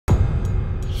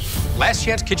Last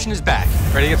Chance Kitchen is back.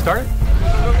 Ready to get started?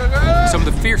 Some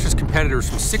of the fiercest competitors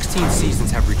from 16 seasons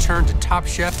have returned to Top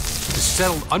Chef to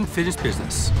settle unfinished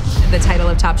business. The title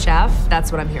of Top Chef,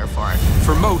 that's what I'm here for.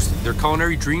 For most, their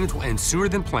culinary dreams will end sooner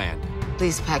than planned.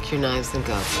 Please pack your knives and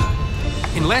go.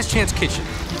 In Last Chance Kitchen,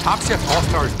 Top Chef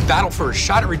All-Stars battle for a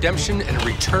shot at redemption and a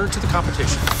return to the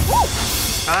competition. Woo!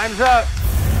 Time's up.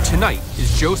 Tonight,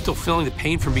 is Joe still feeling the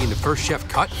pain from being the first chef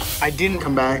cut? I didn't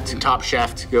come back to Top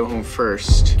Chef to go home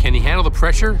first. Can he handle the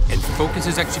pressure and focus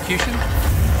his execution?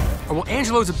 Or will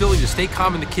Angelo's ability to stay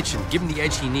calm in the kitchen give him the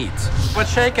edge he needs?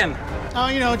 What's shaking? Oh,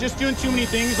 you know, just doing too many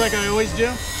things like I always do.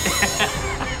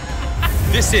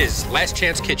 This is Last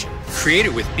Chance Kitchen,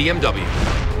 created with BMW.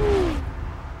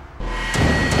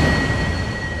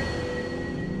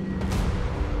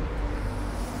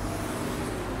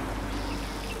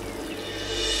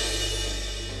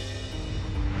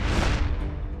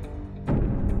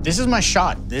 This is my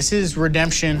shot. This is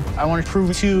redemption. I want to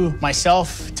prove to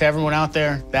myself, to everyone out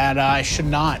there, that I should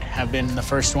not have been the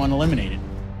first one eliminated.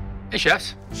 Hey,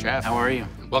 chefs. Chef. How are you?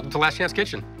 Welcome to Last Chance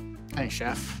Kitchen. Hey,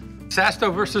 chef.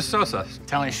 Sasto versus Sosa.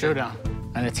 Italian showdown.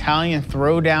 An Italian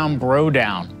throwdown, bro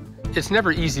down. It's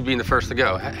never easy being the first to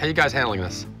go. How you guys handling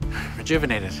this?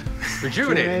 Rejuvenated.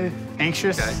 Rejuvenated.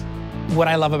 Anxious. Okay. What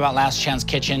I love about Last Chance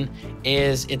Kitchen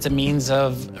is it's a means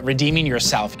of redeeming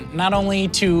yourself. Not only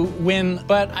to win,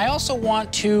 but I also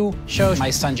want to show my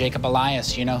son, Jacob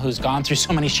Elias, you know, who's gone through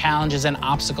so many challenges and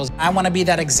obstacles. I want to be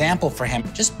that example for him.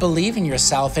 Just believe in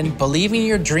yourself and believe in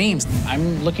your dreams.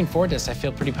 I'm looking forward to this. I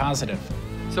feel pretty positive.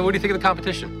 So what do you think of the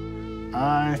competition?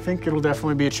 I think it'll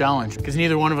definitely be a challenge, because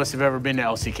neither one of us have ever been to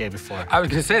LCK before. I was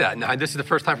going to say that. No, this is the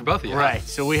first time for both of you. Right,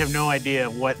 so we have no idea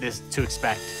what to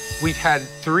expect. We've had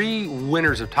 3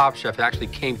 winners of Top Chef that actually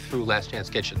came through Last Chance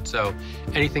Kitchen, so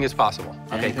anything is possible.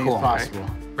 Anything is possible.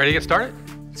 Okay. Ready to get started?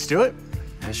 Let's do it.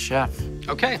 Yes, chef.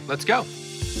 Okay, let's go.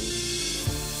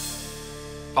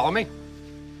 Follow me.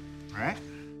 All right.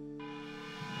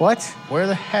 What? Where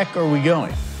the heck are we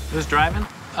going? Who's driving?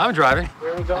 I'm driving.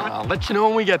 Where are we going? I'll let you know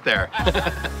when we get there.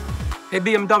 Hey,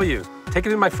 BMW, take it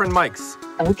to my friend Mike's.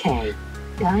 Okay,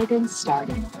 guidance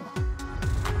starting.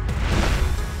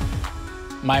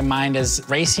 My mind is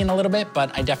racing a little bit,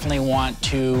 but I definitely want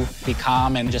to be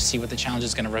calm and just see what the challenge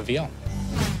is going to reveal.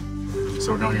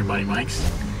 So we're going to your buddy Mike's?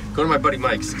 Go to my buddy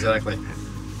Mike's, exactly.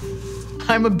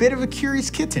 I'm a bit of a curious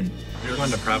kitten. You're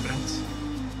going to Providence?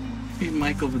 Hey,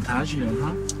 Michael Cimarusti,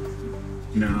 huh?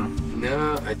 No.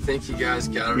 No, I think you guys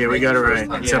got it right. Yeah, we got it the first right.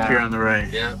 time. It's up here on the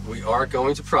right. Yeah, we are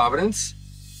going to Providence.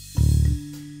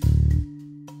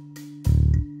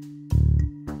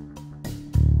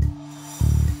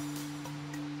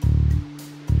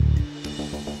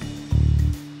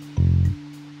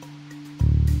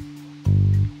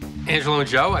 Angelo and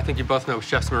Joe, I think you both know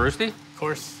Chef Cimarusti. Of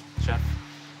course, chef.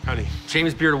 Howdy.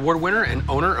 James Beard Award winner and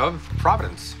owner of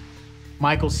Providence.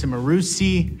 Michael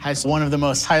Cimarusti has one of the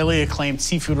most highly acclaimed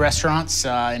seafood restaurants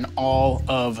in all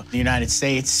of the United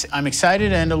States. I'm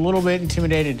excited and a little bit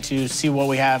intimidated to see what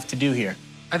we have to do here.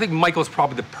 I think Michael's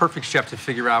probably the perfect chef to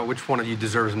figure out which one of you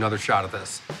deserves another shot at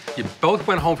this. You both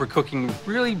went home for cooking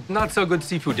really not so good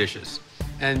seafood dishes.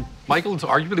 And Michael's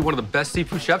arguably one of the best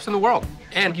seafood chefs in the world.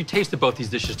 And you tasted both these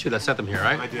dishes too that sent them here,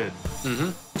 right? I did.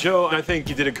 Joe, I think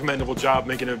you did a commendable job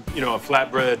making a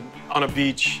flatbread on a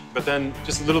beach, but then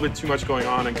just a little bit too much going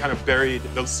on and kind of buried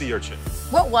the sea urchin.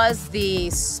 What was the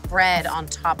spread on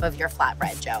top of your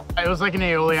flatbread, Joe? It was like an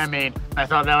aioli I made. I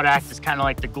thought that would act as kind of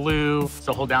like the glue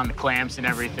to hold down the clamps and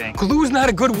everything. Glue's not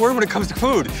a good word when it comes to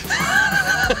food.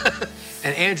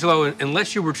 And Angelo,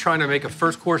 unless you were trying to make a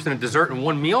first course and a dessert in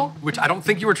one meal, which I don't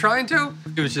think you were trying to,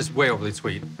 it was just way overly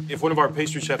sweet. If one of our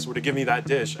pastry chefs were to give me that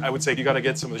dish, I would say you gotta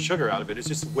get some of the sugar out of it. It's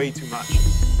just way too much.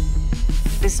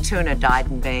 This tuna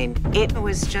died in vain. It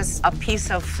was just a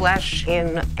piece of flesh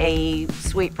in a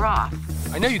sweet broth.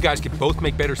 I know you guys could both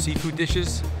make better seafood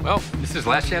dishes. Well, this is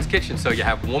Last Chance Kitchen, so you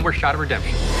have one more shot of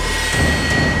redemption.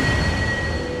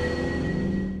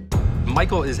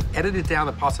 Michael has edited down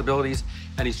the possibilities,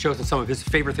 and he's chosen some of his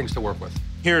favorite things to work with.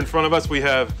 Here in front of us, we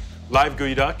have live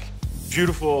geoduck,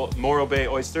 beautiful Morro Bay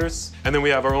oysters, and then we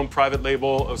have our own private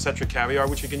label of cetric caviar,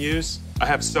 which you can use. I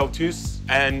have celtuce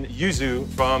and yuzu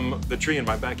from the tree in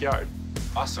my backyard.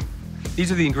 Awesome.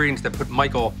 These are the ingredients that put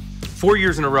Michael 4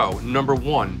 years in a row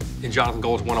 #1 in Jonathan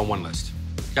Gold's one-on-one list.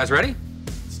 You guys ready?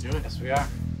 Let's do it. Yes, we are.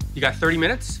 You got 30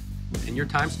 minutes, and your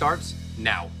time starts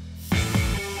now.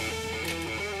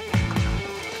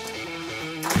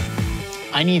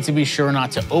 I need to be sure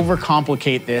not to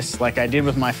overcomplicate this like I did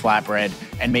with my flatbread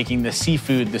and making the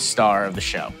seafood the star of the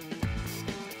show.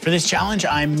 For this challenge,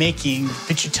 I'm making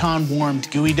Pichiton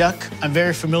warmed geoduck. I'm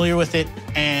very familiar with it,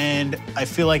 and and I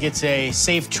feel like it's a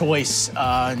safe choice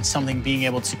and something being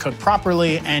able to cook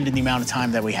properly and in the amount of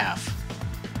time that we have.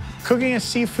 Cooking a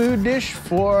seafood dish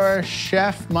for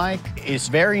Chef Mike is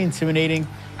very intimidating.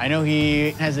 I know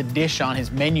he has a dish on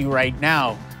his menu right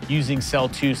now using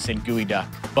celtuce and geoduck,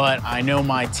 but I know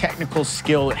my technical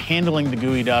skill at handling the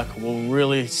geoduck will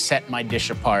really set my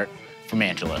dish apart from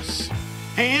Angelo's.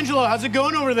 Hey, Angelo, how's it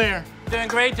going over there? Doing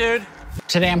great, dude.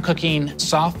 Today I'm cooking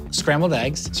soft scrambled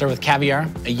eggs served with caviar,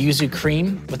 a yuzu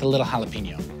cream with a little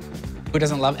jalapeno. Who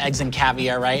doesn't love eggs and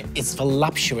caviar, right? It's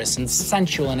voluptuous and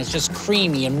sensual, and it's just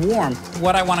creamy and warm.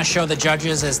 What I want to show the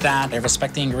judges is that I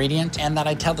respect the ingredient and that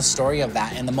I tell the story of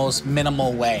that in the most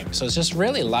minimal way. So it's just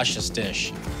really luscious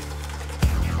dish.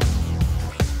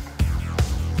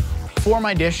 For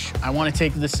my dish, I want to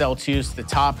take the celtuce, the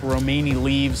top romani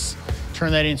leaves,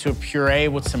 turn that into a puree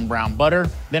with some brown butter.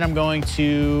 Then I'm going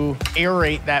to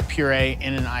aerate that puree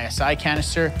in an ISI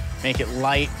canister, make it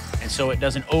light, and so it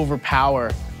doesn't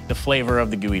overpower the flavor of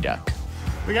the geoduck.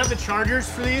 We got the chargers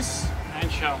for these.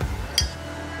 And show.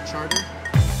 Charger.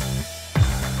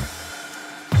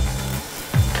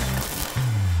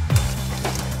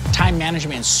 Time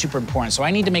management is super important, so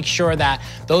I need to make sure that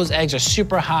those eggs are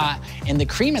super hot and the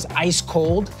cream is ice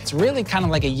cold. It's really kind of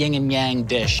like a yin and yang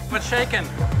dish. What's shaking?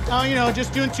 Oh, you know,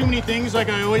 just doing too many things like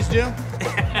I always do.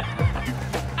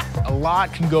 A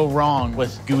lot can go wrong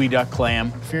with geoduck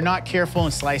clam. If you're not careful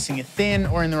in slicing it thin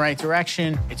or in the right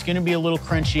direction, it's gonna be a little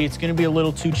crunchy, it's gonna be a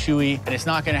little too chewy, and it's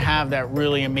not gonna have that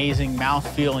really amazing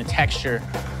mouthfeel and texture.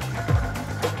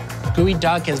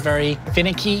 Geoduck is very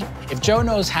finicky. If Joe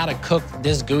knows how to cook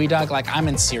this geoduck, like, I'm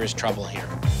in serious trouble here.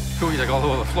 Geoduck all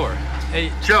over the floor.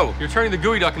 Hey, Joe, you're turning the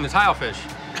geoduck into tile fish.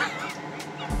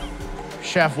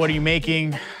 Chef, what are you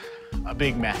making? A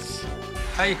big mess.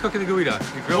 How are you cooking the geoduck?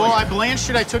 You grilling Well, it? I blanched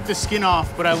it, I took the skin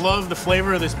off, but I love the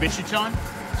flavor of this bichichon,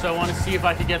 so I want to see if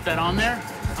I could get that on there.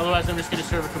 Otherwise, I'm just gonna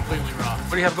serve it completely raw.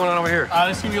 What do you have going on over here?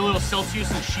 This is gonna be a little celtuce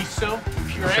and shiso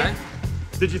puree. Okay.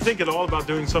 Did you think at all about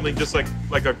doing something just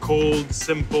like a cold,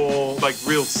 simple, like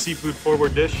real seafood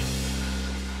forward dish?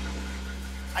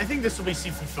 I think this will be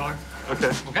seafood forward.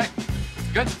 Okay. Okay,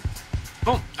 good.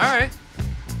 Boom, all right.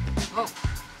 Oh.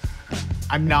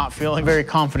 I'm not feeling very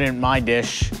confident in my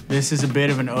dish. This is a bit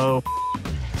of an O.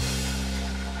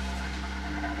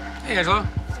 Hey, Angelo.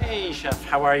 Hey, Chef,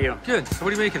 how are you? Good, so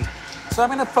what are you making? So I'm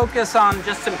gonna focus on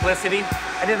just simplicity.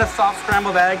 I did a soft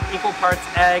scrambled egg, equal parts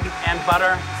egg and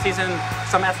butter, seasoned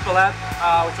some espelette,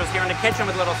 which was here in the kitchen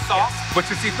with a little sauce. What's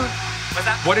your seafood? What's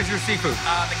that? What is your seafood?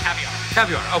 The caviar.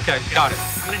 Caviar, okay, got it.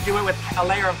 I'm gonna do it with a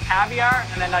layer of caviar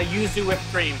and then a yuzu whipped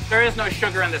cream. There is no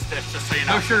sugar in this dish, just so you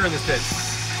know. No sugar in this dish.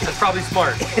 That's probably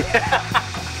smart.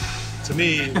 To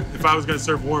me, if I was gonna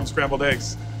serve warm scrambled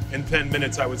eggs, in 10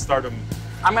 minutes I would start them.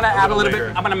 I'm gonna add a little later.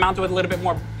 bit, I'm gonna mount it with a little bit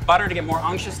more butter to get more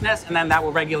unctuousness, and then that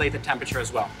will regulate the temperature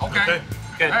as well. Okay.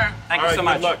 Good. All right. Thank All you so right,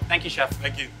 much. good luck. Thank you, Chef.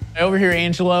 Thank you. Over here,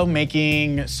 Angelo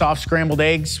making soft scrambled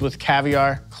eggs with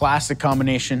caviar, classic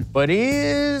combination. But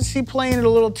is he playing it a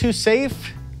little too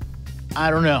safe? I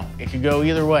don't know. It could go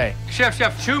either way.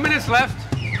 Chef, 2 minutes left.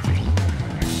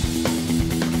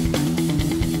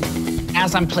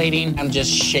 As I'm plating, I'm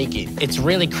just shaking. It's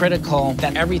really critical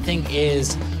that everything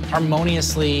is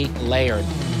harmoniously layered.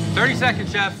 30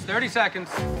 seconds, Chef, 30 seconds.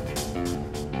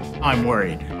 I'm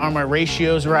worried. Are my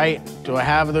ratios right? Do I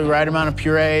have the right amount of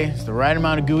puree? Is the right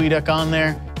amount of geoduck on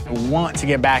there? I want to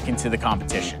get back into the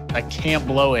competition. I can't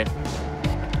blow it.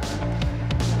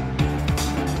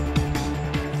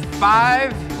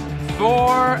 5,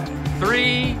 4,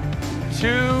 3, 2,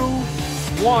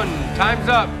 1. Time's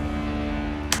up.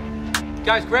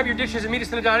 Guys, grab your dishes and meet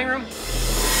us in the dining room.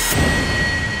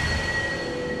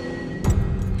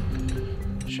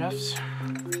 Chefs,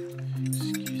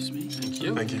 excuse me. Thank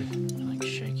you. Thank you. I like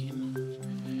shaking.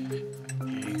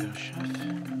 Here you go, Chef.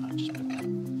 I'll just put that.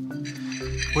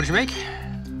 What did you make?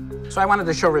 So I wanted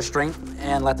to show restraint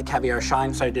and let the caviar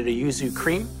shine, so I did a yuzu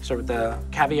cream, served with the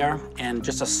caviar, and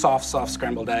just a soft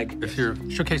scrambled egg. If you're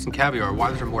showcasing caviar,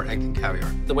 why is there more egg than caviar?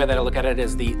 The way that I look at it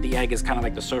is the egg is kind of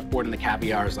like the surfboard, and the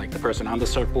caviar is like the person on the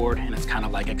surfboard, and it's kind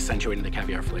of like accentuating the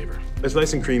caviar flavor. It's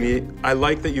nice and creamy. I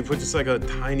like that you put just like a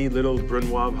tiny little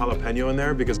brunoise jalapeno in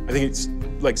there because I think it's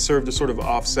like served to sort of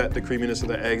offset the creaminess of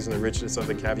the eggs and the richness of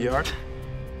the caviar.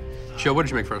 Joe, what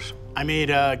did you make for us? I made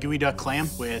a geoduck clam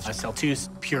with a celtuce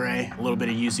puree, a little bit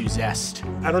of yuzu zest.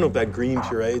 I don't know if that green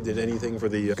puree did anything for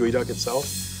the geoduck itself,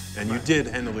 and you did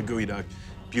handle the geoduck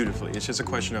beautifully. It's just a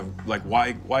question of like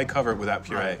why cover it with that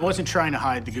puree? I wasn't trying to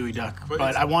hide the geoduck,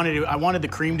 but I wanted the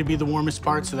cream to be the warmest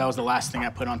part, so that was the last thing I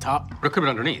put on top. But it could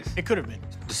have been underneath. It could have been.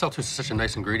 The celtuce is such a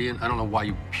nice ingredient. I don't know why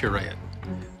you puree it.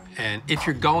 And if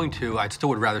you're going to, I still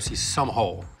would rather see some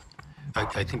whole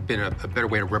I think, been a better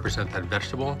way to represent that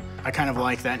vegetable. I kind of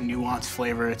like that nuanced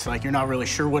flavor. It's like you're not really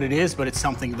sure what it is, but it's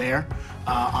something there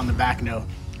on the back note.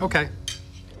 Okay.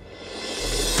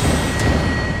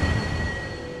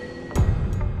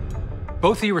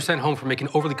 Both of you were sent home for making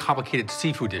overly complicated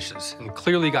seafood dishes, and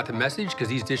clearly got the message because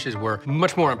these dishes were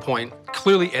much more on point,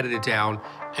 clearly edited down,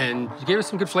 and you gave us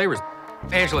some good flavors.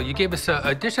 Angelo, you gave us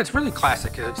a dish that's really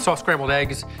classic. Soft scrambled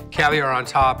eggs, caviar on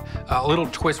top, a little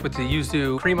twist with the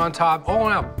yuzu cream on top. All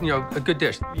in all, a good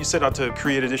dish. You set out to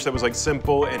create a dish that was like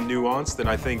simple and nuanced, and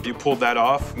I think you pulled that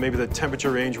off. Maybe the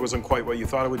temperature range wasn't quite what you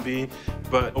thought it would be,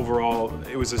 but overall,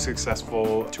 it was a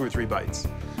successful 2 or 3 bites.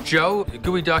 Joe,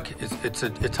 geoduck, it's a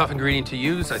tough ingredient to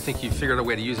use. I think you figured out a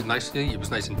way to use it nicely. It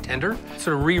was nice and tender.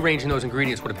 Sort of rearranging those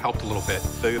ingredients would have helped a little bit.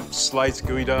 The sliced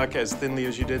geoduck, as thinly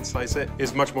as you did slice it,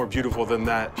 is much more beautiful than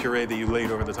that puree that you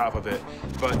laid over the top of it.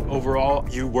 But overall,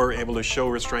 you were able to show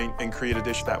restraint and create a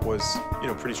dish that was,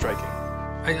 pretty striking.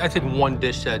 I think one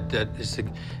dish that is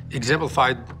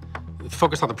exemplified,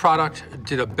 focused on the product,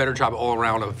 did a better job all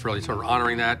around of really sort of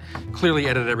honoring that. Clearly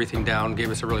edited everything down, gave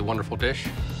us a really wonderful dish.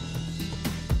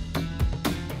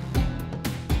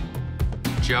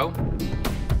 Joe,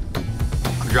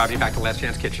 I'm driving you back to Last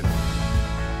Chance Kitchen.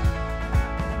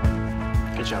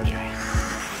 Good job, Jay.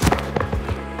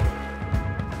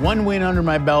 One win under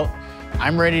my belt.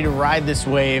 I'm ready to ride this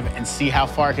wave and see how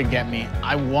far it could get me.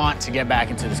 I want to get back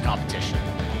into this competition.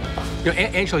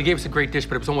 Angelo, you gave us a great dish,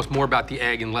 but it was almost more about the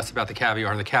egg and less about the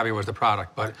caviar, and the caviar was the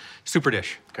product, but super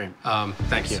dish. Great. Thanks.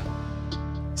 Thank you.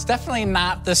 It's definitely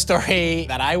not the story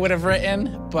that I would have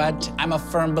written, but I'm a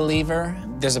firm believer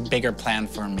there's a bigger plan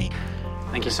for me.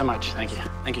 Thank you so much. Thank you.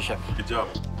 Thank you, Chef. Good job.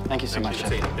 Thank you so much,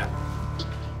 Chef.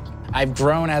 I've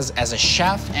grown as a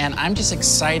chef, and I'm just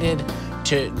excited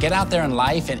to get out there in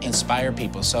life and inspire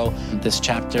people. So this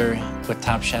chapter with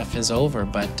Top Chef is over,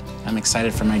 but I'm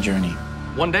excited for my journey.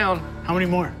 One down. How many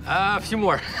more? A few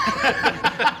more.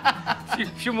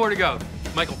 few more to go.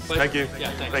 Michael, pleasure. Thank you.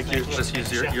 Yeah, thanks. Thank you. Just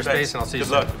use your space, and I'll see you Good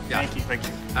soon. luck. Yeah. Thank you. Thank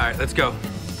you. All right, let's go.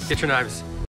 Get your knives.